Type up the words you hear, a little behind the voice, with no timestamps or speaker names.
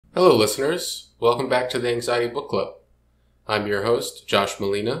Hello, listeners. Welcome back to the Anxiety Book Club. I'm your host, Josh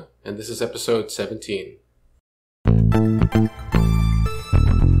Molina, and this is episode 17.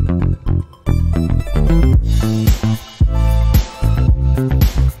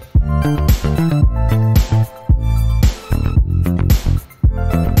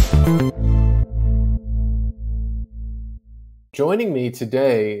 Joining me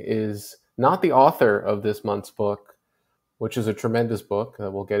today is not the author of this month's book, which is a tremendous book that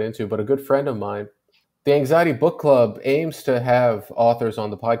we'll get into, but a good friend of mine. The Anxiety Book Club aims to have authors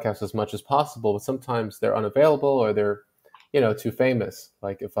on the podcast as much as possible, but sometimes they're unavailable or they're, too famous.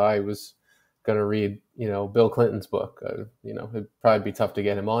 Like if I was going to read, Bill Clinton's book, it'd probably be tough to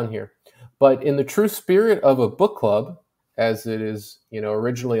get him on here. But in the true spirit of a book club, as it is,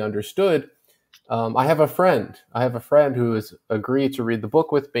 originally understood, I have a friend. I have a friend who has agreed to read the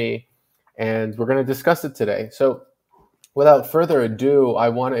book with me, and we're going to discuss it today. So without further ado, I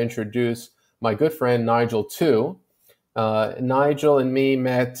want to introduce my good friend, Nigel Tu. Nigel and me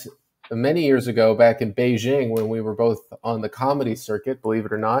met many years ago back in Beijing when we were both on the comedy circuit, believe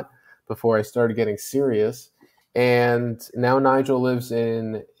it or not, before I started getting serious. And now Nigel lives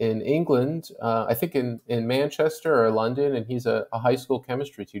in England, I think in Manchester or London, and he's a high school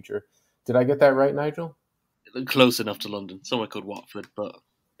chemistry teacher. Did I get that right, Nigel? Close enough to London, somewhere called Watford, but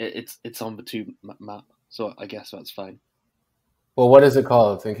it's on the tube map, so I guess that's fine. Well, what is it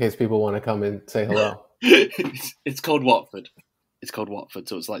called, in case people want to come and say hello? It's called Watford. It's called Watford,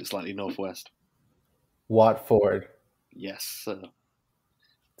 so it's like slightly northwest. Watford. Yes.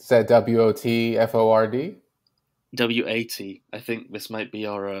 Is that WOTFORD? WAT. I think this might be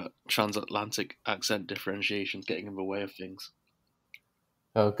our transatlantic accent differentiations getting in the way of things.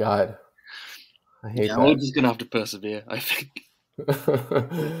 Oh, God. I hate that. We're just going to have to persevere, I think.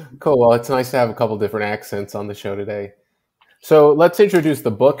 Cool. Well, it's nice to have a couple different accents on the show today. So let's introduce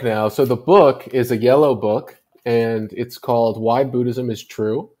the book now. So the book is a yellow book, and it's called Why Buddhism is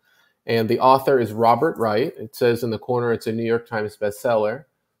True. And the author is Robert Wright. It says in the corner it's a New York Times bestseller.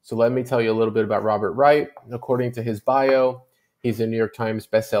 So let me tell you a little bit about Robert Wright. According to his bio, he's a New York Times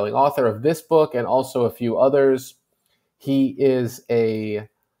bestselling author of this book and also a few others. He is a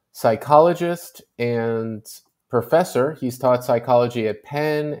psychologist and professor. He's taught psychology at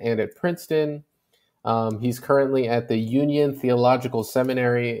Penn and at Princeton. He's currently at the Union Theological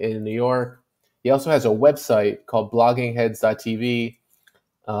Seminary in New York. He also has a website called bloggingheads.tv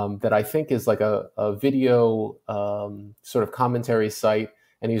that I think is like a video sort of commentary site.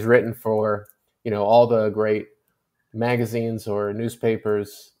 And he's written for, all the great magazines or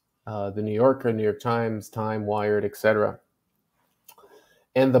newspapers, the New Yorker, New York Times, Time, Wired, etc.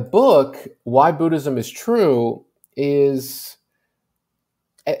 And the book, Why Buddhism is True, is,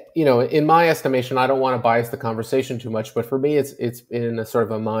 in my estimation, I don't want to bias the conversation too much, but for me, it's been a sort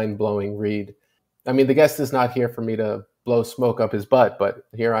of a mind-blowing read. I mean, the guest is not here for me to blow smoke up his butt, but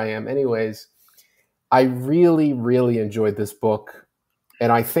here I am anyways. I really, really enjoyed this book.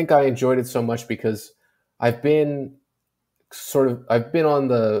 And I think I enjoyed it so much because I've been on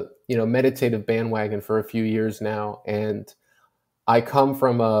the, meditative bandwagon for a few years now. And I come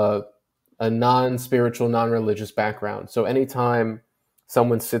from a non-spiritual, non-religious background. So anytime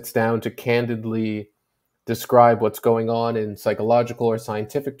someone sits down to candidly describe what's going on in psychological or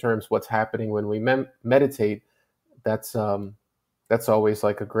scientific terms, what's happening when we meditate, that's always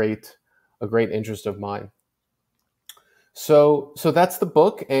like a great interest of mine. So that's the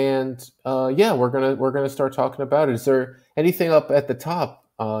book, and we're gonna start talking about it. Is there anything up at the top,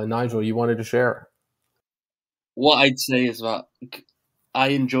 Nigel, you wanted to share? What I'd say is that I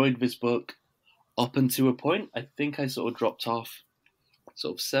enjoyed this book up until a point. I think I sort of dropped off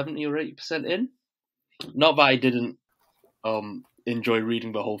sort of 70 or 80% in. Not that I didn't enjoy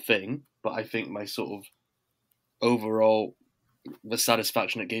reading the whole thing, but I think my sort of overall, the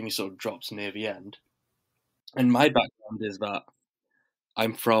satisfaction it gave me sort of drops near the end. And my background is that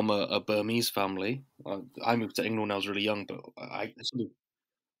I'm from a Burmese family. I moved to England when I was really young, but I sort of,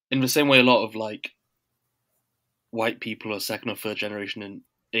 in the same way a lot of like white people are second or third generation in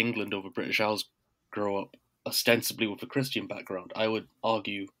England over British Isles grow up ostensibly with a Christian background. I would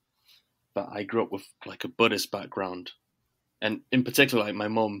argue that I grew up with like a Buddhist background, and in particular, like my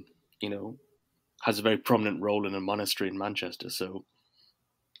mum, has a very prominent role in a monastery in Manchester. So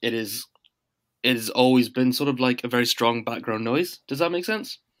it has always been sort of like a very strong background noise. Does that make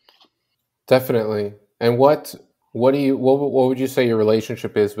sense? Definitely. And what would you say your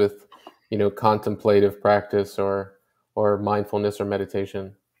relationship is with, contemplative practice or mindfulness or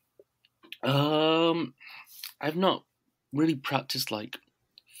meditation? I've not really practiced like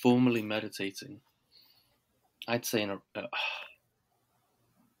formally meditating. I'd say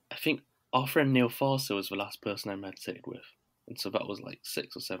our friend Neil Farser was the last person I meditated with, and so that was like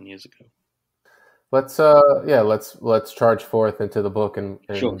 6 or 7 years ago. Let's charge forth into the book, and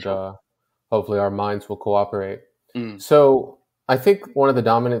Sure. hopefully our minds will cooperate. Mm. So I think one of the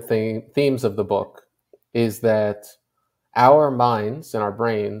dominant themes of the book is that our minds and our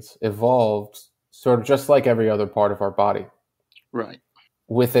brains evolved sort of just like every other part of our body, Right.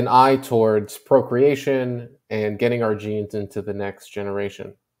 with an eye towards procreation and getting our genes into the next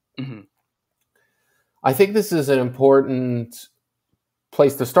generation. Mm-hmm. I think this is an important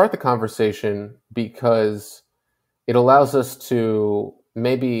place to start the conversation because it allows us to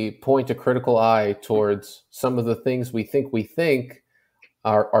maybe point a critical eye towards some of the things we think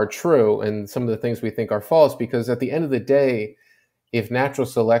are true and some of the things we think are false. Because at the end of the day, if natural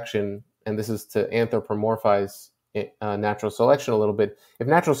selection, and this is to anthropomorphize natural selection a little bit, if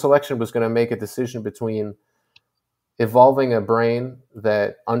natural selection was going to make a decision between evolving a brain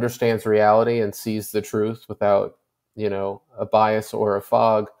that understands reality and sees the truth without, a bias or a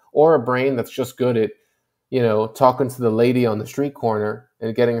fog, or a brain that's just good at, talking to the lady on the street corner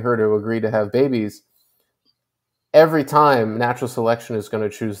and getting her to agree to have babies, every time natural selection is going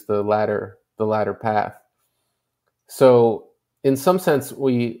to choose the latter path. So in some sense,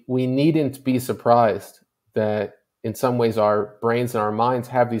 we needn't be surprised that in some ways our brains and our minds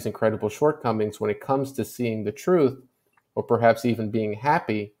have these incredible shortcomings when it comes to seeing the truth, or perhaps even being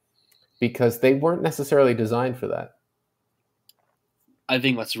happy, because they weren't necessarily designed for that. I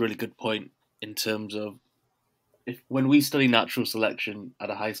think that's a really good point in terms of when we study natural selection at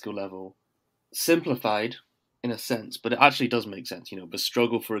a high school level, simplified in a sense, but it actually does make sense. The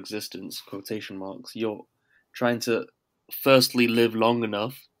struggle for existence, quotation marks, you're trying to firstly live long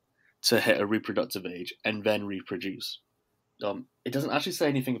enough to hit a reproductive age and then reproduce. It doesn't actually say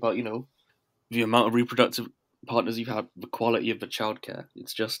anything about, the amount of reproductive partners you've had, the quality of the childcare.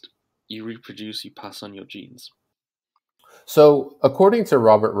 It's just you reproduce, you pass on your genes. So according to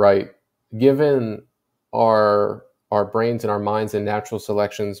Robert Wright, given our brains and our minds and natural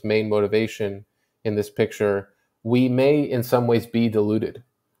selection's main motivation in this picture, we may in some ways be deluded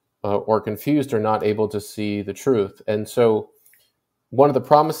or confused or not able to see the truth. And so one of the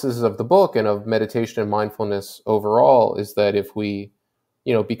promises of the book and of meditation and mindfulness overall is that if we,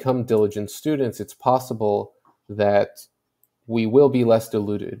 become diligent students, it's possible that we will be less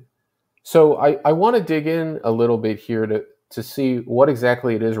deluded. So I want to dig in a little bit here to see what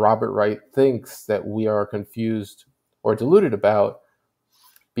exactly it is Robert Wright thinks that we are confused or deluded about,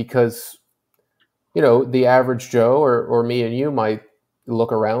 because, the average Joe or me and you might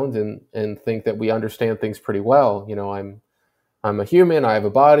look around and think that we understand things pretty well. I'm a human, I have a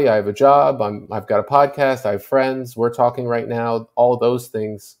body, I have a job, I've got a podcast, I have friends, we're talking right now. All those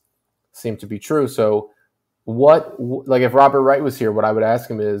things seem to be true. So if Robert Wright was here, what I would ask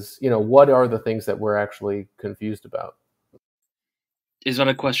him is, what are the things that we're actually confused about? Is that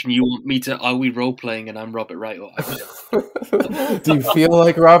a question you want me to? Are we role playing and I'm Robert Wright? Or Do you feel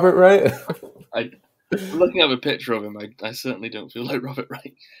like Robert Wright? Looking at a picture of him, I certainly don't feel like Robert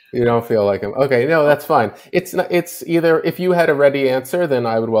Wright. You don't feel like him. Okay, no, that's fine. It's either, if you had a ready answer, then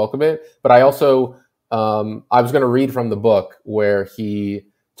I would welcome it. But I also, I was going to read from the book where he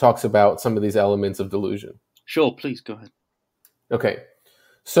talks about some of these elements of delusion. Sure, please go ahead. Okay,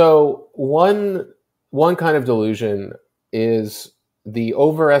 so one kind of delusion is the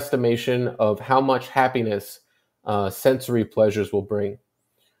overestimation of how much happiness sensory pleasures will bring.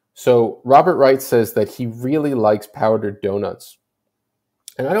 So Robert Wright says that he really likes powdered donuts.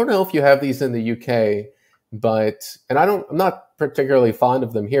 And I don't know if you have these in the UK, I'm not particularly fond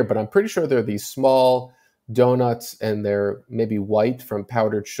of them here, but I'm pretty sure they're these small donuts and they're maybe white from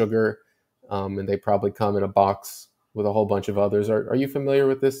powdered sugar. And they probably come in a box with a whole bunch of others. Are you familiar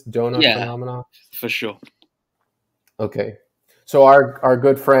with this donut phenomenon? For sure. Okay. So our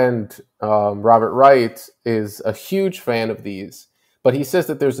good friend, Robert Wright, is a huge fan of these. But he says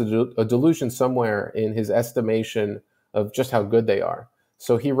that there's a delusion somewhere in his estimation of just how good they are.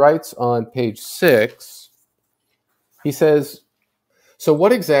 So he writes on page 6, he says, so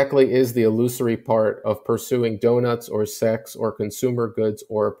what exactly is the illusory part of pursuing donuts or sex or consumer goods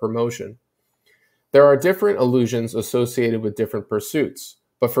or a promotion? There are different illusions associated with different pursuits.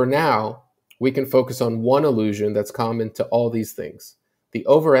 But for now, we can focus on one illusion that's common to all these things, the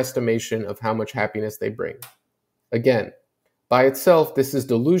overestimation of how much happiness they bring. Again, by itself, this is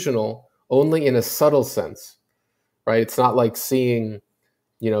delusional only in a subtle sense, right? It's not like seeing,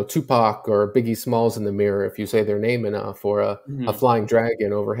 Tupac or Biggie Smalls in the mirror if you say their name enough, or a flying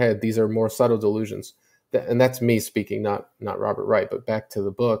dragon overhead. These are more subtle delusions. And that's me speaking, not Robert Wright. But back to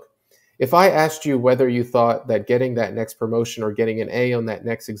the book. If I asked you whether you thought that getting that next promotion or getting an A on that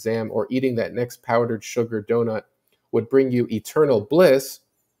next exam or eating that next powdered sugar donut would bring you eternal bliss,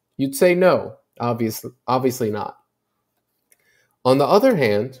 you'd say no, obviously not. On the other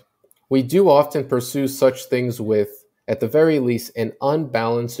hand, we do often pursue such things with, at the very least, an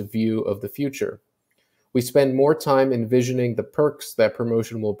unbalanced view of the future. We spend more time envisioning the perks that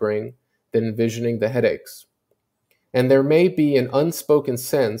promotion will bring than envisioning the headaches. And there may be an unspoken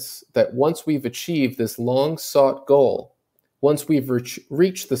sense that once we've achieved this long-sought goal, once we've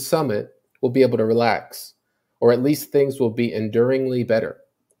reached the summit, we'll be able to relax, or at least things will be enduringly better.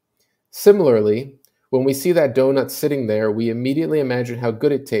 Similarly, when we see that donut sitting there, we immediately imagine how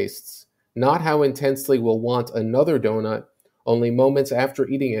good it tastes, not how intensely we'll want another donut only moments after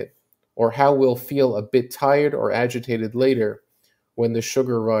eating it, or how we'll feel a bit tired or agitated later when the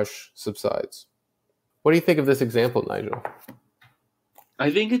sugar rush subsides. What do you think of this example, Nigel? I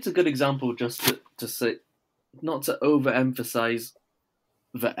think it's a good example just to say, not to overemphasize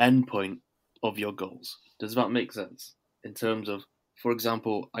the end point of your goals. Does that make sense? In terms of, for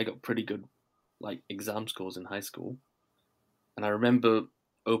example, I got pretty good exam scores in high school, and I remember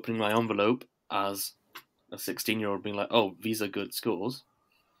opening my envelope as a 16-year-old being like, oh, these are good scores.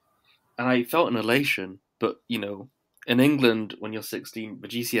 And I felt an elation, but, in England, when you're 16, the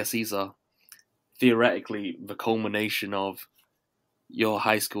GCSEs are theoretically the culmination of your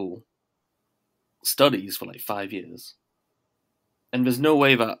high school studies for 5 years. And there's no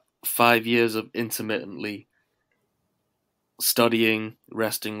way that 5 years of intermittently studying,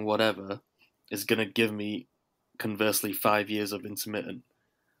 resting, whatever, is going to give me, conversely, 5 years of intermittent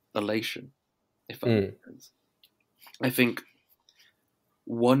elation, if that makes sense. I think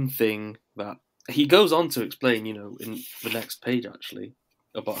one thing that he goes on to explain, in the next page, actually,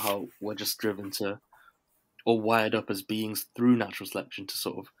 about how we're just driven to, or wired up as beings through natural selection to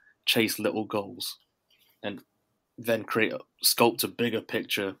sort of chase little goals and then sculpt a bigger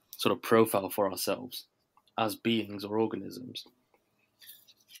picture sort of profile for ourselves as beings or organisms.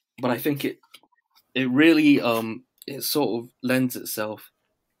 But I think it really it sort of lends itself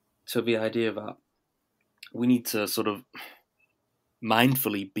to the idea that we need to sort of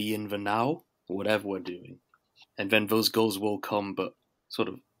mindfully be in the now, whatever we're doing, and then those goals will come, but sort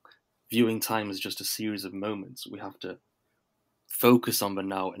of viewing time as just a series of moments. We have to focus on the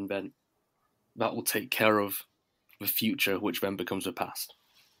now, and then that will take care of the future, which then becomes the past.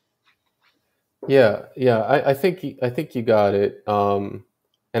 Yeah. I think you got it. And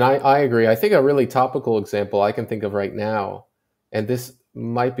I agree. I think a really topical example I can think of right now, and this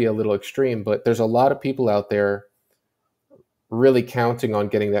might be a little extreme, but there's a lot of people out there really counting on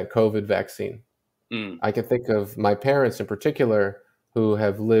getting that COVID vaccine. I can think of my parents in particular, who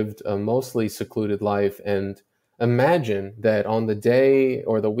have lived a mostly secluded life, and imagine that on the day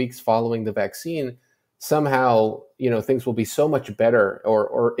or the weeks following the vaccine, somehow, things will be so much better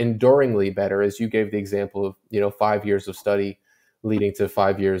or enduringly better, as you gave the example of, 5 years of study leading to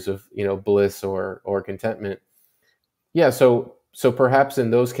 5 years of, bliss or contentment. Yeah. So perhaps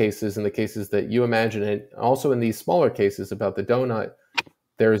in those cases, in the cases that you imagine, and also in these smaller cases about the donut,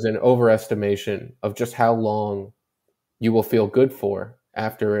 there's an overestimation of just how long you will feel good for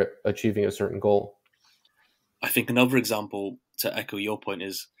after achieving a certain goal. I think another example to echo your point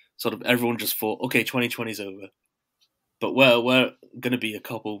is sort of everyone just thought, okay, 2020 is over, but we're going to be a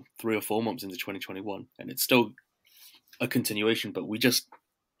couple, 3 or 4 months into 2021, and it's still a continuation, but we just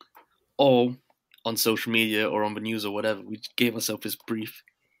all on social media or on the news or whatever, we gave ourselves this brief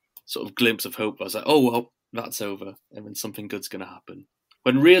sort of glimpse of hope. I was like, oh, well, that's over, and then something good's going to happen.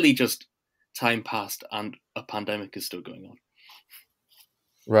 When really just time passed and a pandemic is still going on.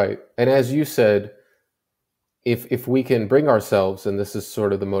 Right. And as you said, if we can bring ourselves, and this is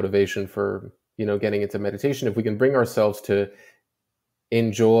sort of the motivation for, getting into meditation, if we can bring ourselves to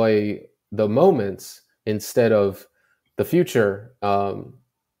enjoy the moments instead of the future,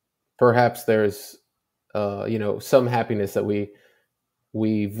 perhaps there's, some happiness that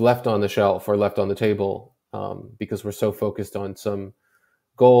we've left on the shelf or left on the table because we're so focused on some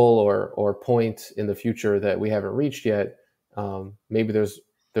goal or point in the future that we haven't reached yet. Maybe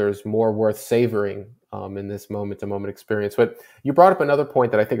there's more worth savoring in this moment-to-moment experience. But you brought up another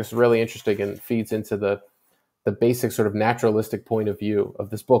point that I think is really interesting and feeds into the basic sort of naturalistic point of view of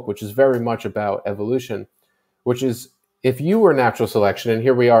this book, which is very much about evolution, which is, if you were natural selection, and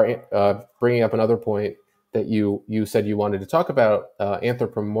here we are bringing up another point that you said you wanted to talk about,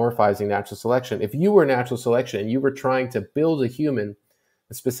 anthropomorphizing natural selection. If you were natural selection and you were trying to build a human,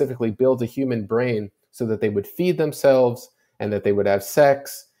 specifically build a human brain so that they would feed themselves and that they would have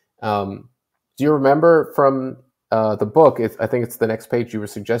sex. Do you remember from the book, I think it's the next page, you were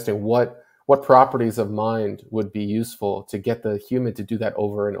suggesting what properties of mind would be useful to get the human to do that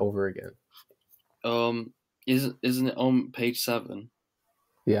over and over again. Isn't it on page 7?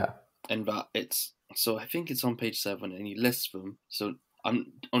 Yeah. And that I think it's on page 7, and he lists them. So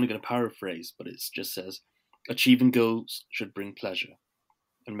I'm only going to paraphrase, but it just says, achieving goals should bring pleasure.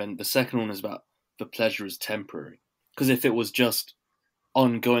 And then the second one is about the pleasure is temporary. Because if it was just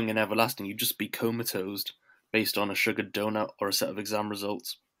ongoing and everlasting, you'd just be comatose based on a sugared donut or a set of exam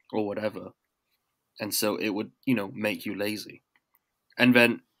results or whatever. And so it would, make you lazy. And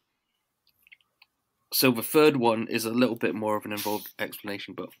then, so the third one is a little bit more of an involved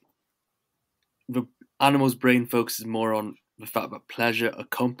explanation, but the animal's brain focuses more on the fact that pleasure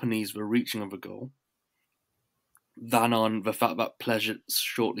accompanies the reaching of a goal than on the fact that pleasure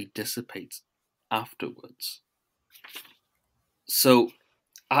shortly dissipates afterwards. So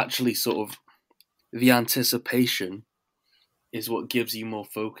actually sort of the anticipation is what gives you more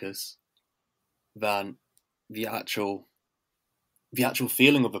focus than the actual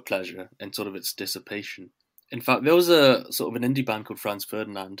feeling of a pleasure and sort of its dissipation. In fact, there was a sort of an indie band called Franz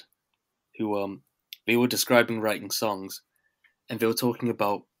Ferdinand who they were describing writing songs, and they were talking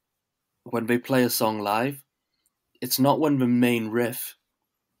about when they play a song live, it's not when the main riff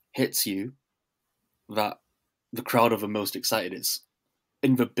hits you that the crowd are the most excited. It's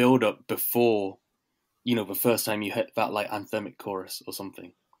in the build-up before, the first time you hit that like anthemic chorus or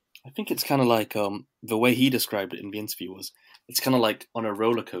something. I think it's kind of like the way he described it in the interview was, it's kind of like on a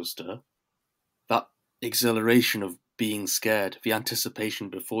roller coaster, that exhilaration of being scared, the anticipation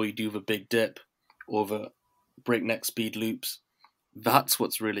before you do the big dip or the breakneck speed loops. That's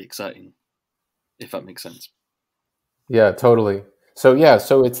what's really exciting, if that makes sense. Yeah, totally. So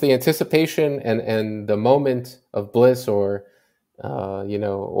it's the anticipation and the moment of bliss or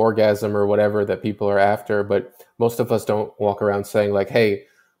orgasm or whatever that people are after. But most of us don't walk around saying like, "Hey,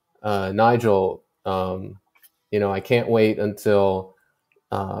 Nigel, I can't wait until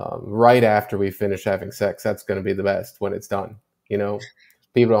right after we finish having sex. That's going to be the best when it's done."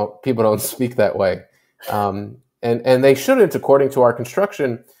 People don't speak that way, and they shouldn't, according to our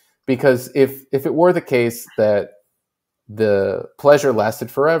construction, because if it were the case that the pleasure lasted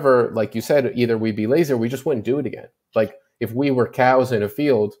forever, like you said, either we'd be lazy or we just wouldn't do it again. Like if we were cows in a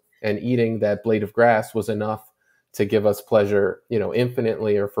field and eating that blade of grass was enough to give us pleasure,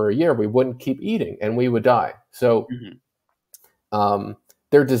 infinitely or for a year, we wouldn't keep eating and we would die. So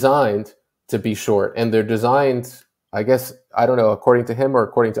they're designed to be short, and they're designed, I guess, I don't know, according to him or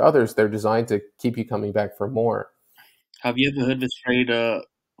according to others, they're designed to keep you coming back for more. Have you ever heard this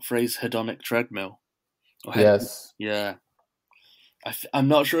phrase hedonic treadmill? Yes. Yeah. I'm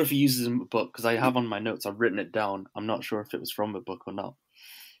not sure if he uses it in the book, because I have on my notes, I've written it down. I'm not sure if it was from the book or not.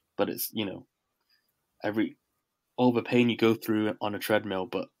 But it's, all the pain you go through on a treadmill,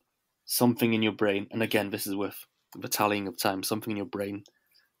 but something in your brain, and again, this is with the tallying of time, something in your brain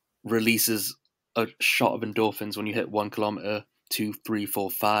releases a shot of endorphins when you hit 1 kilometer, 2, 3,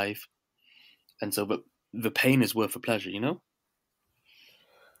 4, 5. And so, but the pain is worth the pleasure,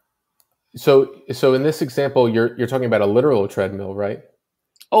 So in this example, you're talking about a literal treadmill, right?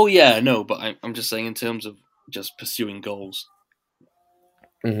 Oh yeah, no, but I'm just saying in terms of just pursuing goals.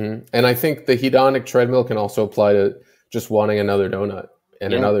 Mm-hmm. And I think the hedonic treadmill can also apply to just wanting another donut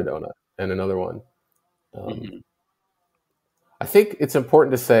and another donut and another one. I think it's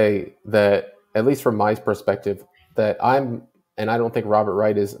important to say that, at least from my perspective, that and I don't think Robert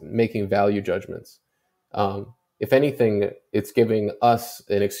Wright is making value judgments. If anything, it's giving us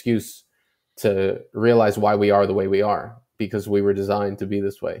an excuse to realize why we are the way we are, because we were designed to be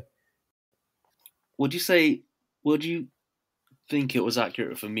this way. Would you think it was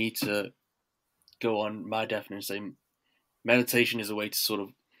accurate for me to go on my definition and say meditation is a way to sort of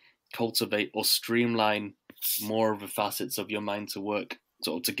cultivate or streamline more of the facets of your mind to work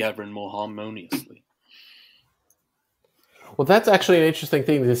sort of together and more harmoniously? Well, that's actually an interesting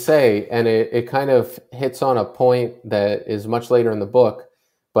thing to say, and it kind of hits on a point that is much later in the book,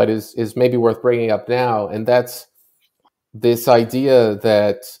 but is maybe worth bringing up now, and that's this idea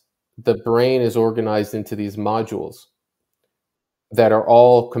that the brain is organized into these modules that are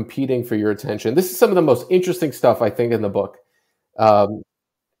all competing for your attention. This is some of the most interesting stuff, I think, in the book,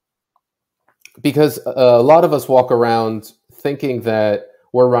 because a lot of us walk around thinking that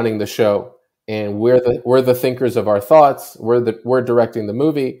we're running the show and we're the thinkers of our thoughts. We're directing the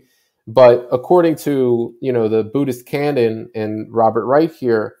movie. But according to the Buddhist canon and Robert Wright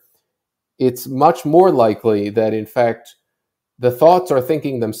here, it's much more likely that in fact the thoughts are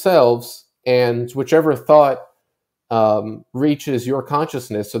thinking themselves, and whichever thought reaches your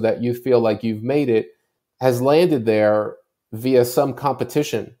consciousness so that you feel like you've made it, has landed there via some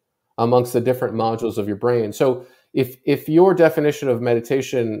competition amongst the different modules of your brain. So if your definition of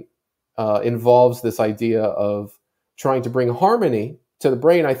meditation involves this idea of trying to bring harmony to the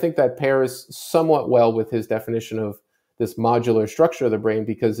brain, I think that pairs somewhat well with his definition of this modular structure of the brain,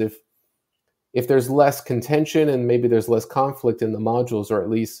 because if there's less contention and maybe there's less conflict in the modules, or at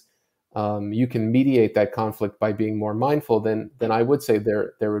least you can mediate that conflict by being more mindful, then I would say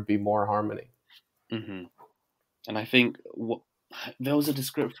there would be more harmony. Mm-hmm. And I think there was a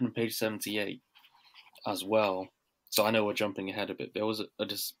description on page 78 as well. So I know we're jumping ahead a bit. There was a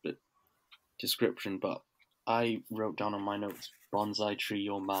description, but I wrote down on my notes, bonsai tree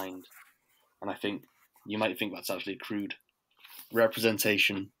your mind. And I think you might think that's actually a crude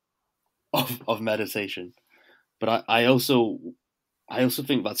representation of meditation. But I also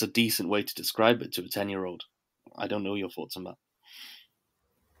think that's a decent way to describe it to a 10-year-old. I don't know your thoughts on that.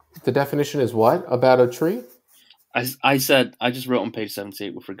 The definition is what about a tree? I said, I just wrote on page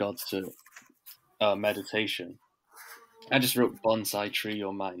 78 with regards to meditation. I just wrote bonsai tree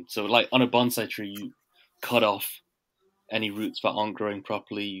your mind. So like on a bonsai tree, you cut off any roots that aren't growing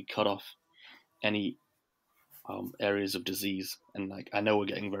properly. You cut off any areas of disease. And like, I know we're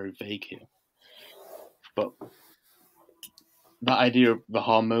getting very vague here, but that idea of the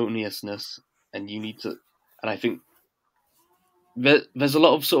harmoniousness, and you need to, and I think there's a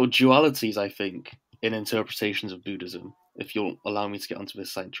lot of sort of dualities, I think, in interpretations of Buddhism, if you'll allow me to get onto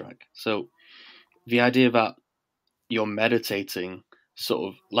this sidetrack. So the idea that you're meditating, sort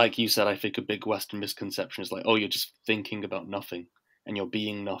of, like you said, I think a big Western misconception is like, oh, you're just thinking about nothing, and you're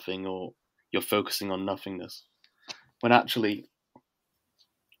being nothing, or you're focusing on nothingness. When actually,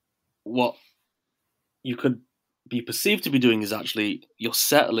 what you could be perceived to be doing is actually you're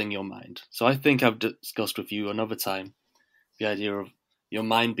settling your mind. So I think I've discussed with you another time the idea of your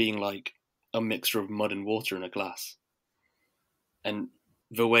mind being like a mixture of mud and water in a glass. And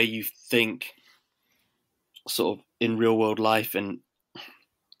the way you think sort of in real world life and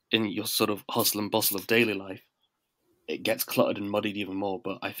in your sort of hustle and bustle of daily life, it gets cluttered and muddied even more.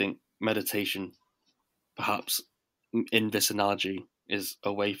 But I think meditation, perhaps in this analogy, is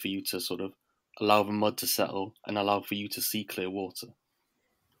a way for you to sort of allow the mud to settle and allow for you to see clear water.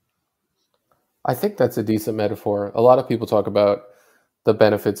 I think that's a decent metaphor. A lot of people talk about the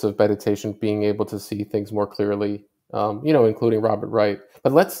benefits of meditation, being able to see things more clearly, including Robert Wright.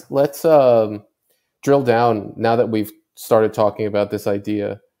 But let's drill down now that we've started talking about this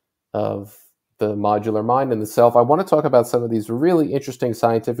idea of the modular mind and the self. I want to talk about some of these really interesting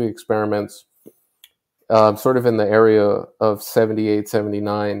scientific experiments, sort of in the area of 78,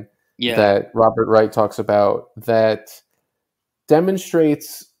 79, that Robert Wright talks about, that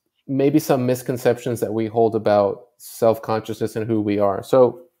demonstrates maybe some misconceptions that we hold about self-consciousness and who we are.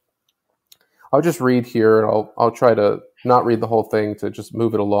 So I'll just read here, and I'll try to not read the whole thing to just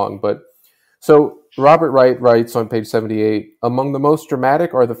move it along. But so Robert Wright writes on page 78, among the most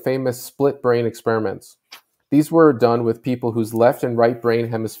dramatic are the famous split brain experiments. These were done with people whose left and right brain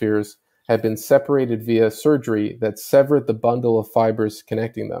hemispheres had been separated via surgery that severed the bundle of fibers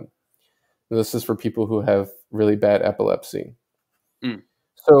connecting them. And this is for people who have really bad epilepsy. Mm.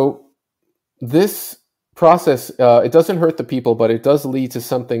 So this process, it doesn't hurt the people, but it does lead to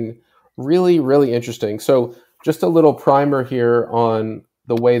something really, really interesting. So just a little primer here on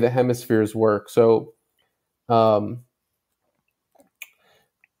the way the hemispheres work. So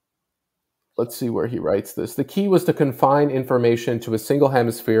let's see where he writes this. The key was to confine information to a single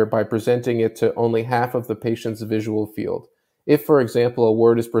hemisphere by presenting it to only half of the patient's visual field. If, for example, a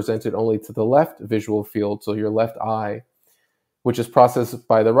word is presented only to the left visual field, so your left eye, which is processed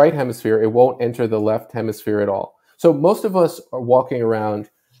by the right hemisphere, it won't enter the left hemisphere at all. So most of us are walking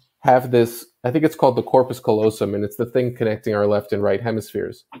around, have this, I think it's called the corpus callosum, and it's the thing connecting our left and right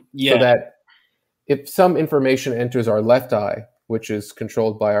hemispheres. Yeah. So that if some information enters our left eye, which is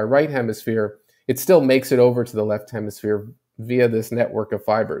controlled by our right hemisphere, it still makes it over to the left hemisphere via this network of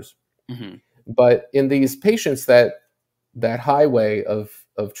fibers. Mm-hmm. But in these patients, that highway of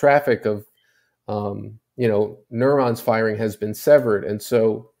traffic of neurons firing has been severed, and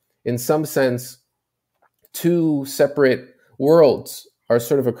so in some sense, two separate worlds are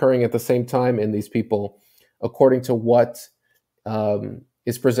sort of occurring at the same time in these people, according to what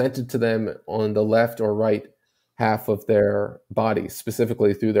is presented to them on the left or right half of their body,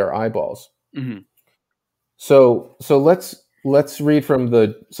 specifically through their eyeballs. Mm-hmm. So let's read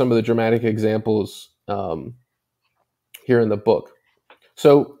from some of the dramatic examples here in the book.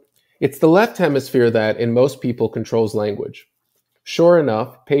 So it's the left hemisphere that, in most people, controls language. Sure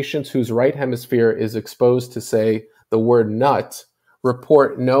enough, patients whose right hemisphere is exposed to, say, the word nut,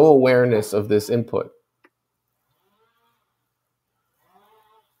 report no awareness of this input.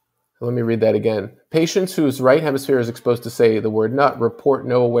 Let me read that again. Patients whose right hemisphere is exposed to, say, the word nut report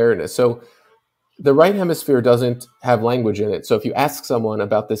no awareness. So the right hemisphere doesn't have language in it. So if you ask someone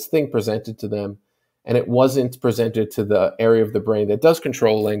about this thing presented to them and it wasn't presented to the area of the brain that does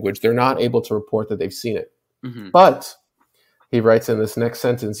control language, they're not able to report that they've seen it. Mm-hmm. But he writes in this next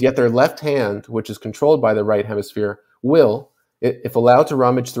sentence, yet their left hand, which is controlled by the right hemisphere, will, if allowed to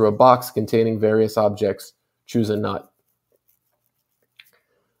rummage through a box containing various objects, choose a nut.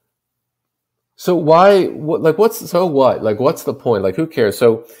 So why, what's the point? Like, who cares?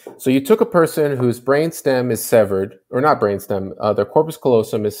 So you took a person whose brainstem is severed, or not brainstem, their corpus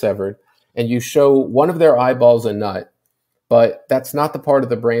callosum is severed, and you show one of their eyeballs a nut, but that's not the part of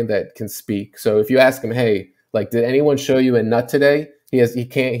the brain that can speak. So if you ask him, hey, like, did anyone show you a nut today?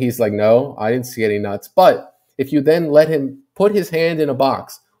 He's like, no, I didn't see any nuts. But if you then let him put his hand in a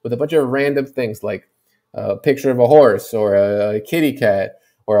box with a bunch of random things, like a picture of a horse or a kitty cat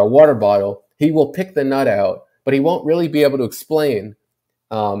or a water bottle, he will pick the nut out, but he won't really be able to explain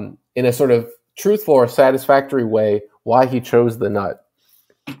in a sort of truthful or satisfactory way why he chose the nut.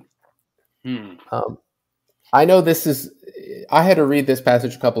 I know I had to read this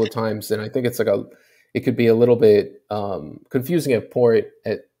passage a couple of times, and I think it could be a little bit confusing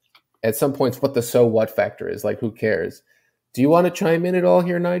at some points what the so what factor is. Like, who cares? Do you want to chime in at all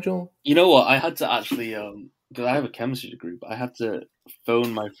here, Nigel? You know what? I had to actually, because I have a chemistry degree, but I had to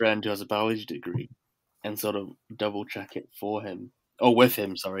phone my friend who has a biology degree and sort of double check it for him, or with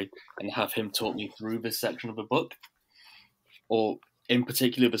him, sorry, and have him talk me through this section of the book, or in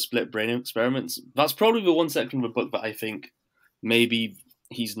particular the split brain experiments. That's probably the one section of the book that I think maybe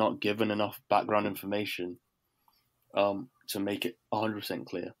he's not given enough background information to make it 100%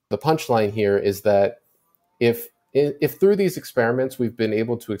 clear. The punchline here is that if through these experiments we've been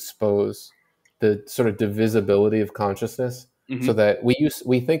able to expose the sort of divisibility of consciousness, so that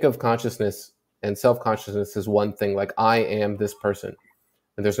we think of consciousness and self-consciousness as one thing, like I am this person,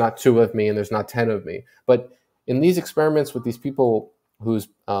 and there's not 2 of me and there's not 10 of me. But in these experiments with these people whose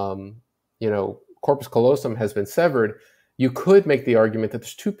corpus callosum has been severed, you could make the argument that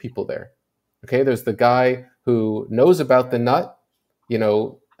there's 2 people there. Okay, there's the guy who knows about the nut,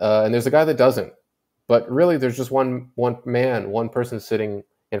 and there's a guy that doesn't. But really, there's just one person sitting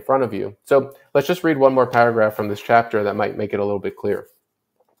in front of you. So let's just read one more paragraph from this chapter that might make it a little bit clearer.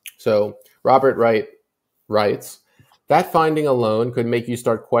 So Robert Wright writes, that finding alone could make you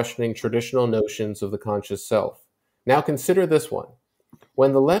start questioning traditional notions of the conscious self. Now consider this one.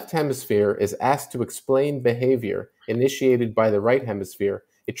 When the left hemisphere is asked to explain behavior initiated by the right hemisphere,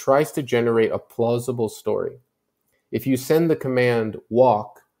 it tries to generate a plausible story. If you send the command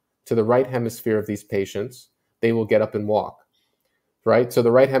walk to the right hemisphere of these patients, they will get up and walk, right? So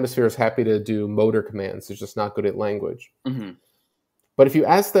the right hemisphere is happy to do motor commands. It's just not good at language. Mm-hmm. But if you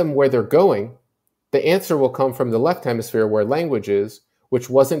ask them where they're going, the answer will come from the left hemisphere where language is, which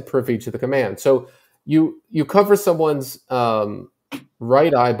wasn't privy to the command. So you cover someone's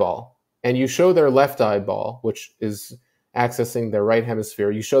right eyeball and you show their left eyeball, which is accessing their right hemisphere.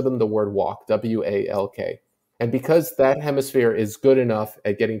 You show them the word walk, W-A-L-K. And because that hemisphere is good enough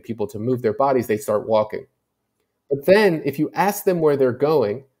at getting people to move their bodies, they start walking. But then if you ask them where they're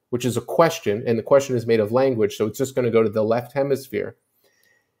going, which is a question, and the question is made of language, so it's just going to go to the left hemisphere,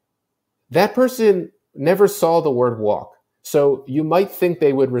 that person never saw the word walk. So you might think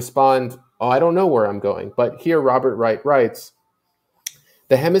they would respond, oh, I don't know where I'm going. But here Robert Wright writes,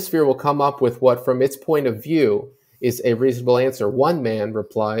 the hemisphere will come up with what, from its point of view, is a reasonable answer. One man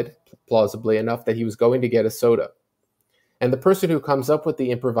replied, plausibly enough, that he was going to get a soda. And the person who comes up with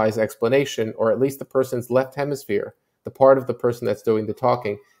the improvised explanation, or at least the person's left hemisphere, the part of the person that's doing the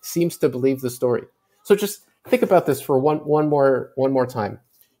talking, seems to believe the story. So just think about this for one more time.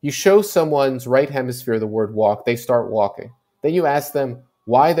 You show someone's right hemisphere the word walk, they start walking. Then you ask them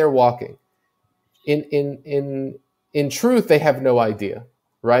why they're walking. In truth, they have no idea,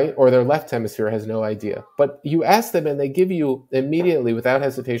 right? Or their left hemisphere has no idea. But you ask them and they give you immediately, without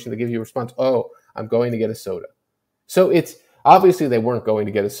hesitation, they give you a response, oh, I'm going to get a soda. So it's obviously they weren't going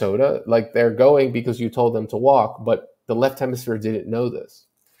to get a soda. Like, they're going because you told them to walk, but the left hemisphere didn't know this.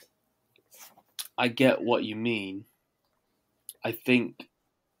 I get what you mean. I think,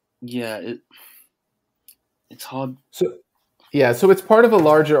 yeah, it's hard. So it's part of a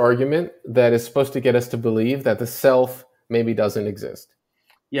larger argument that is supposed to get us to believe that the self maybe doesn't exist.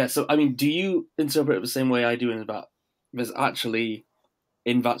 Yeah, so, I mean, do you interpret it the same way I do in that there's actually,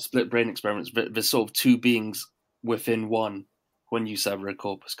 in that split brain experiments, there's sort of 2 beings within one when you sever a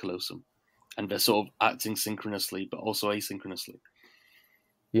corpus callosum, and they're sort of acting synchronously but also asynchronously?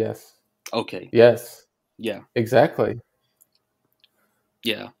 Yes. Okay. Yes. Yeah. Exactly.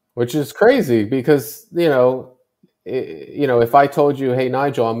 Yeah. which is crazy because if I told you, hey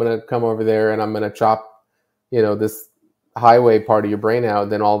Nigel, I'm going to come over there and I'm going to chop this highway part of your brain out,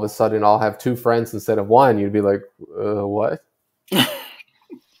 then all of a sudden I'll have two friends instead of one, you'd be like, what?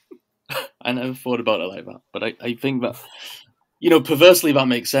 I never thought about it like that, but I think that, perversely that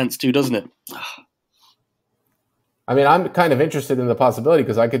makes sense too, doesn't it? I mean, I'm kind of interested in the possibility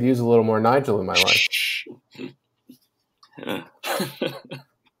because I could use a little more Nigel in my life.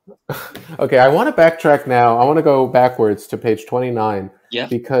 Okay, I want to backtrack now. I want to go backwards to page 29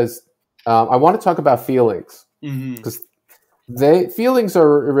 because I want to talk about feelings because feelings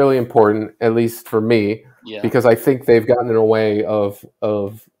are really important, at least for me, because I think they've gotten in the way of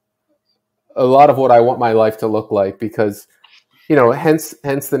a lot of what I want my life to look like. Because hence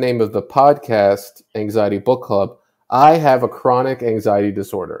the name of the podcast, Anxiety Book Club. I have a chronic anxiety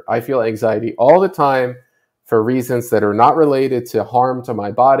disorder. I feel anxiety all the time for reasons that are not related to harm to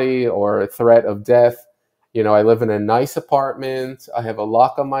my body or a threat of death. I live in a nice apartment. I have a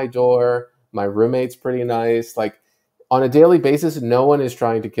lock on my door. My roommate's pretty nice. Like on a daily basis, no one is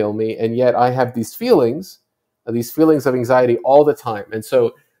trying to kill me. And yet I have these feelings of anxiety all the time. And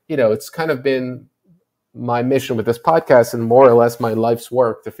so, it's kind of been my mission with this podcast and more or less my life's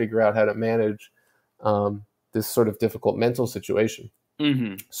work to figure out how to manage this sort of difficult mental situation.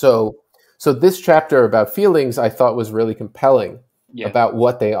 So this chapter about feelings I thought was really compelling about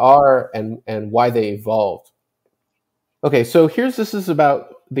what they are and why they evolved. Okay, so this is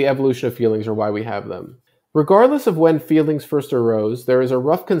about the evolution of feelings or why we have them. Regardless of when feelings first arose, there is a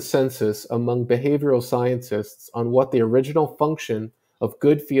rough consensus among behavioral scientists on what the original function of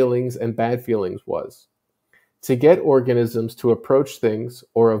good feelings and bad feelings was: to get organisms to approach things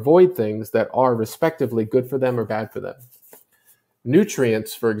or avoid things that are respectively good for them or bad for them.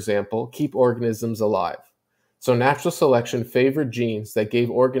 Nutrients, for example, keep organisms alive. So natural selection favored genes that gave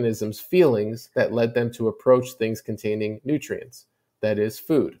organisms feelings that led them to approach things containing nutrients, that is,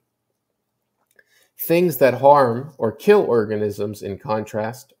 food. Things that harm or kill organisms, in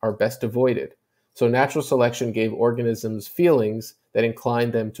contrast, are best avoided. So natural selection gave organisms feelings that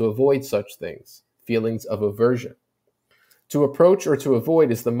inclined them to avoid such things, feelings of aversion. To approach or to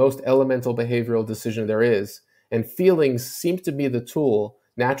avoid is the most elemental behavioral decision there is, and feelings seem to be the tool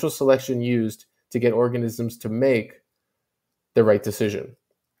natural selection used to get organisms to make the right decision.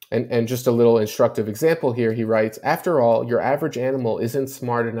 And just a little instructive example here, he writes, after all, your average animal isn't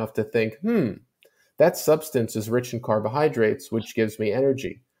smart enough to think, that substance is rich in carbohydrates, which gives me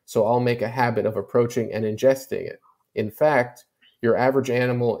energy, so I'll make a habit of approaching and ingesting it. In fact, your average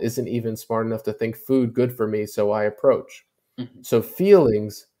animal isn't even smart enough to think food good for me, so I approach. So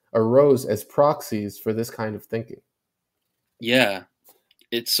feelings arose as proxies for this kind of thinking. Yeah,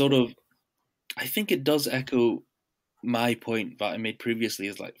 it's sort of, I think it does echo my point that I made previously,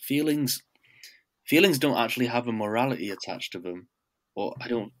 is like feelings don't actually have a morality attached to them, or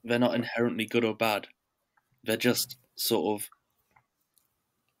they're not inherently good or bad. They're just sort of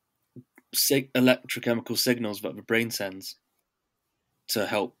electrochemical signals that the brain sends to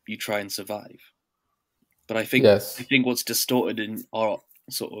help you try and survive. But I think what's distorted in our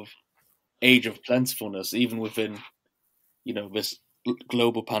sort of age of plentifulness, even within this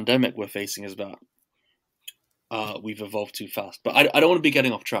global pandemic we're facing, is that we've evolved too fast. But I don't want to be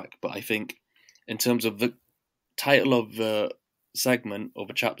getting off track. But I think in terms of the title of the segment or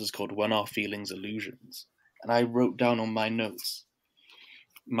the chapter is called "When Are Feelings Illusions?" and I wrote down on my notes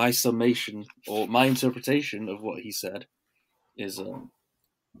my summation or my interpretation of what he said is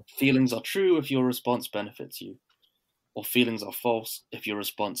feelings are true if your response benefits you, or feelings are false if your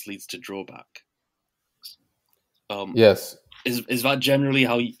response leads to drawback. Yes. Is that generally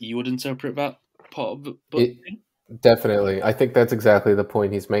how you would interpret that part of the book? Definitely. I think that's exactly the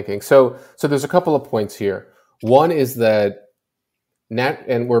point he's making. So there's a couple of points here. One is that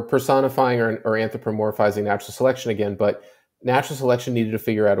and we're personifying or anthropomorphizing natural selection again, but natural selection needed to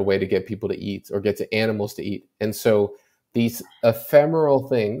figure out a way to get people to eat or get to animals to eat. And so these ephemeral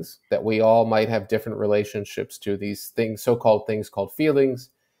things that we all might have different relationships to, these things, so-called things called feelings,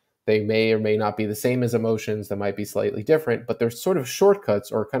 they may or may not be the same as emotions. They might be slightly different, but they're sort of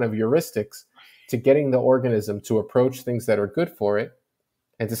shortcuts or kind of heuristics to getting the organism to approach things that are good for it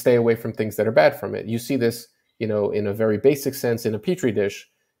and to stay away from things that are bad from it. You see this, in a very basic sense in a petri dish.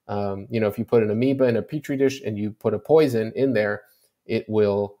 If you put an amoeba in a petri dish and you put a poison in there, it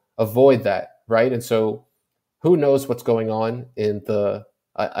will avoid that, right? And so who knows what's going on in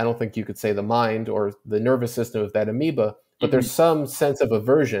I don't think you could say the mind or the nervous system of that amoeba, but there's some sense of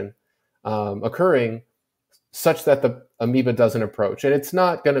aversion occurring such that the amoeba doesn't approach. And it's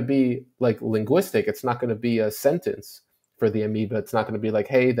not going to be like linguistic. It's not going to be a sentence for the amoeba. It's not going to be like,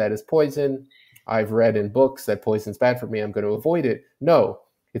 hey, that is poison. I've read in books that poison's bad for me. I'm going to avoid it. No,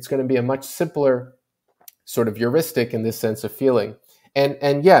 it's going to be a much simpler sort of heuristic in this sense of feeling.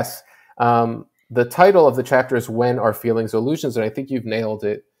 And yes, the title of the chapter is When Are Feelings Illusions? And I think you've nailed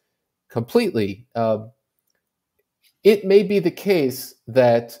it completely. It may be the case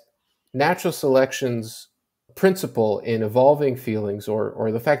that natural selection's principle in evolving feelings,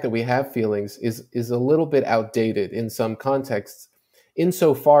 or the fact that we have feelings, is a little bit outdated in some contexts,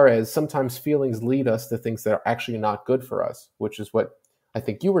 insofar as sometimes feelings lead us to things that are actually not good for us, which is what I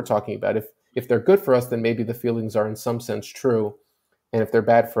think you were talking about. If they're good for us, then maybe the feelings are in some sense true, and if they're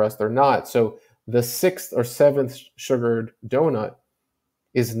bad for us, they're not. So the sixth or seventh sugared donut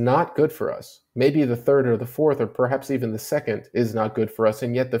is not good for us. Maybe the third or the fourth, or perhaps even the second, is not good for us,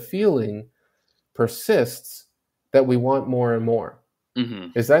 and yet the feeling persists that we want more and more.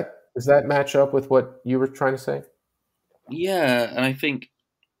 Mm-hmm. Does that match up with what you were trying to say? Yeah, and I think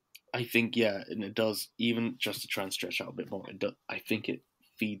yeah, and it does. Even just to try and stretch out a bit more, I think it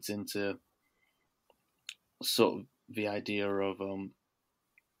feeds into sort of the idea of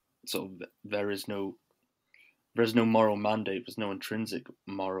sort of there is no moral mandate, there's no intrinsic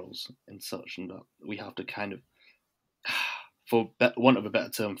morals and such, and that we have to kind of, for want of a better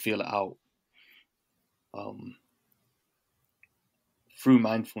term, feel it out through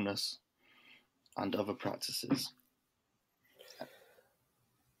mindfulness and other practices.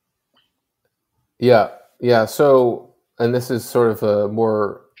 Yeah. So, and this is sort of a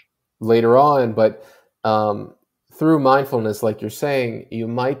more later on, but through mindfulness, like you're saying, you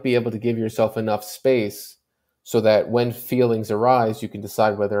might be able to give yourself enough space so that when feelings arise, you can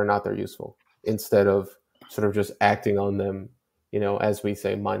decide whether or not they're useful, instead of sort of just acting on them, as we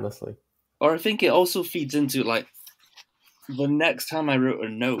say, mindlessly. Or I think it also feeds into, like, the next time I wrote a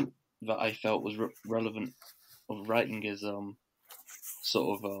note that I felt was relevant of writing is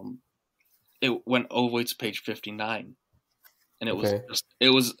it went all the way to page 59, and it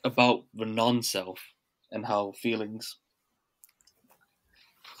was about the non-self and how feelings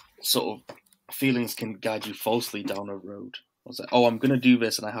can guide you falsely down a road. I was like, oh, I'm going to do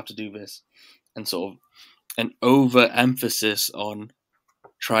this and I have to do this, and sort of an overemphasis on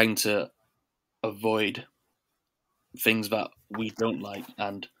trying to avoid things that we don't like,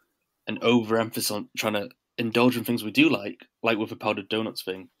 and an overemphasis on trying to indulge in things we do like with the powdered donuts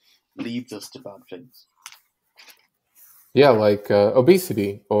thing, leads us to bad things. Yeah, like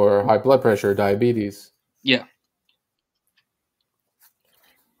obesity or high blood pressure, diabetes. Yeah.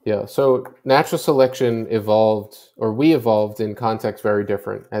 Yeah, so natural selection we evolved in contexts very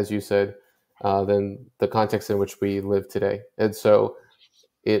different, as you said, than the context in which we live today. And so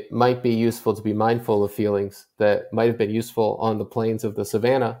it might be useful to be mindful of feelings that might have been useful on the plains of the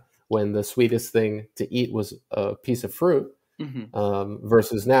savannah when the sweetest thing to eat was a piece of fruit, Mm-hmm.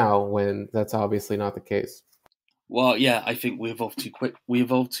 Versus now when that's obviously not the case. Well, yeah, I think we evolved too quick. We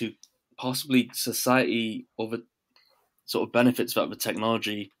evolved to possibly society, or the sort of benefits that the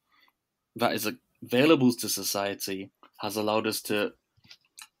technology that is available to society has allowed us to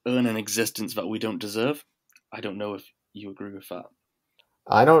earn an existence that we don't deserve. I don't know if you agree with that.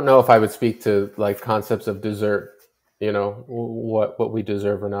 I don't know if I would speak to like concepts of desert, what we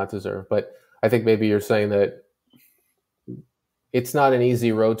deserve or not deserve, but I think maybe you're saying that it's not an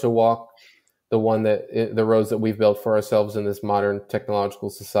easy road to walk, the roads that we've built for ourselves in this modern technological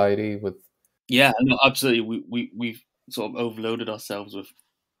society with. Yeah, no, absolutely. We've sort of overloaded ourselves with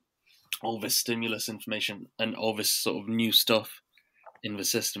all this stimulus information and all this sort of new stuff in the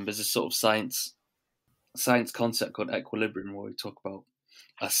system. There's this sort of science concept called equilibrium, where we talk about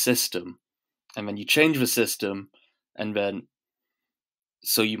a system, and then you change the system, and then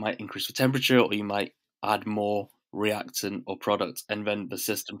so you might increase the temperature, or you might add more reactant or product, and then the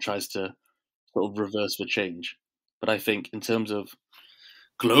system tries to sort of reverse the change. But I think in terms of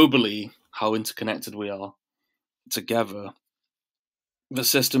globally how interconnected we are together, the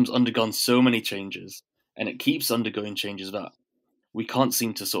system's undergone so many changes, and it keeps undergoing changes, that we can't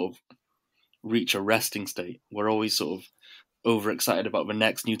seem to sort of reach a resting state. We're always sort of overexcited about the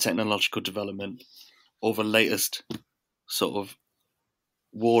next new technological development, or the latest sort of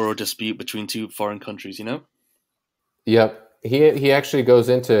war or dispute between two foreign countries, Yep. He actually goes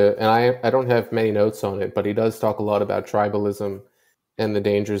into, and I don't have many notes on it, but he does talk a lot about tribalism and the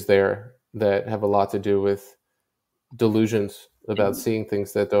dangers there that have a lot to do with delusions about seeing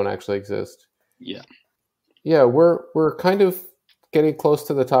things that don't actually exist. Yeah. Yeah, we're kind of getting close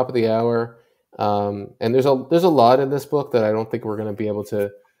to the top of the hour, and there's a lot in this book that I don't think we're going to be able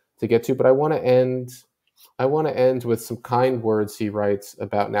to get to, but I want to end with some kind words he writes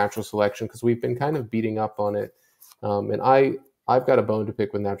about natural selection, because we've been kind of beating up on it And I've got a bone to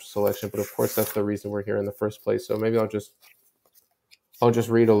pick with natural selection, but of course that's the reason we're here in the first place. So maybe I'll just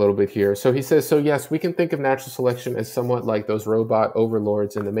read a little bit here. So he says, so yes, we can think of natural selection as somewhat like those robot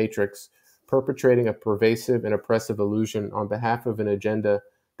overlords in the Matrix, perpetrating a pervasive and oppressive illusion on behalf of an agenda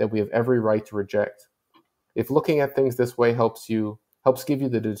that we have every right to reject. If looking at things this way helps give you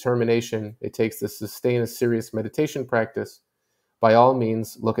the determination it takes to sustain a serious meditation practice, by all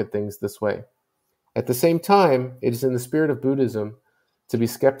means, look at things this way. At the same time, it is in the spirit of Buddhism to be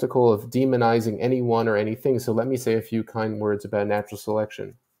skeptical of demonizing anyone or anything, so let me say a few kind words about natural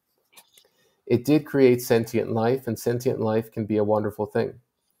selection. It did create sentient life, and sentient life can be a wonderful thing.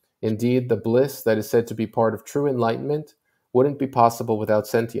 Indeed, the bliss that is said to be part of true enlightenment wouldn't be possible without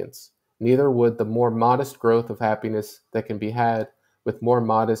sentience. Neither would the more modest growth of happiness that can be had with more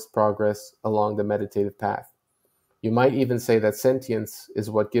modest progress along the meditative path. You might even say that sentience is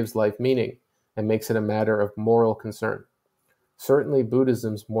what gives life meaning and makes it a matter of moral concern. Certainly,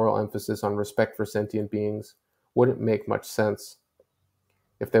 Buddhism's moral emphasis on respect for sentient beings wouldn't make much sense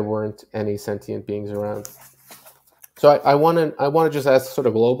if there weren't any sentient beings around. So I want to just ask sort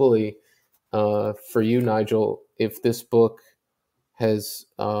of globally for you, Nigel, if this book has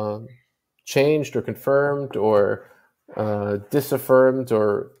changed or confirmed or disaffirmed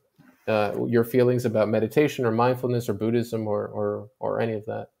or your feelings about meditation or mindfulness or Buddhism or any of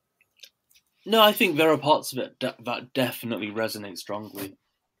that. No, I think there are parts of it that definitely resonate strongly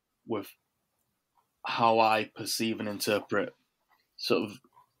with how I perceive and interpret sort of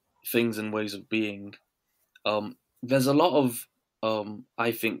things and ways of being. There's a lot of,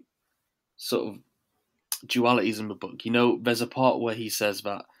 I think, sort of dualities in the book. You know, there's a part where he says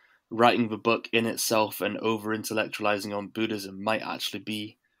that writing the book in itself and over-intellectualizing on Buddhism might actually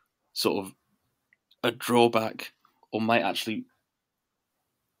be sort of a drawback or might actually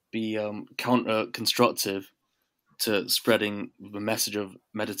be counter-constructive to spreading the message of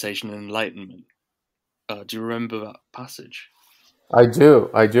meditation and enlightenment. Do you remember that passage? I do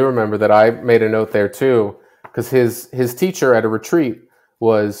remember that. I made a note there too, because his teacher at a retreat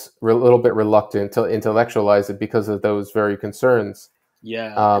was a little bit reluctant to intellectualize it because of those very concerns.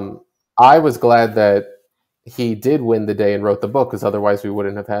 Yeah. I was glad that he did win the day and wrote the book, because otherwise we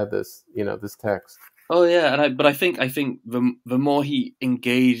wouldn't have had this, this text. Oh yeah, but I think the more he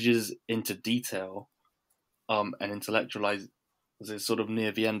engages into detail, and intellectualizes sort of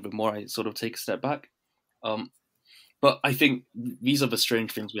near the end, the more I sort of take a step back. But I think these are the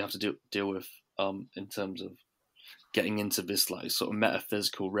strange things we have to deal with in terms of getting into this like sort of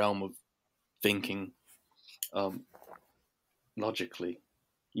metaphysical realm of thinking logically.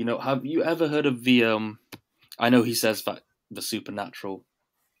 You know, have you ever heard of the? I know he says that the supernatural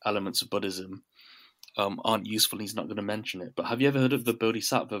elements of Buddhism aren't useful. He's not going to mention it. But have you ever heard of the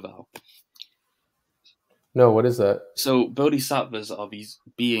Bodhisattva vow? No, what is that? So bodhisattvas are these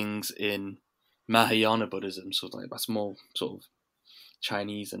beings in Mahayana Buddhism, so like that's more sort of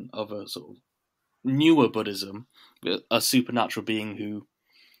Chinese and other sort of newer Buddhism, a supernatural being who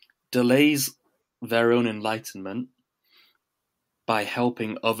delays their own enlightenment by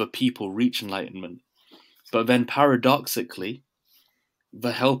helping other people reach enlightenment. But then paradoxically,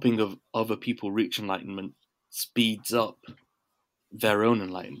 the helping of other people reach enlightenment speeds up their own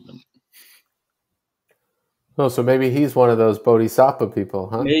enlightenment. Oh, so maybe he's one of those bodhisattva people,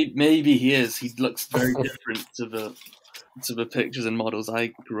 huh? Maybe he is. He looks very different to the pictures and models I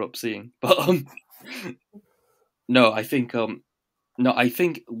grew up seeing. But no, I think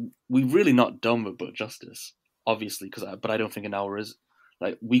we've really not done the book justice, obviously, but I don't think an hour is.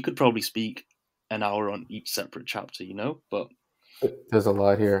 Like, we could probably speak an hour on each separate chapter, but there's a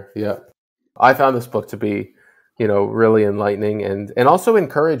lot here. Yeah, I found this book to be, really enlightening and also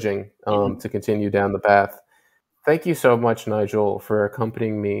encouraging to continue down the path. Thank you so much, Nigel, for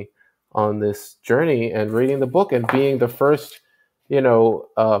accompanying me on this journey and reading the book and being the first,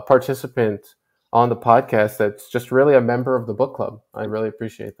 participant on the podcast that's just really a member of the book club. I really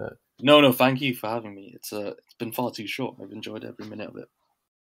appreciate that. No, thank you for having me. It's been far too short. I've enjoyed every minute of it.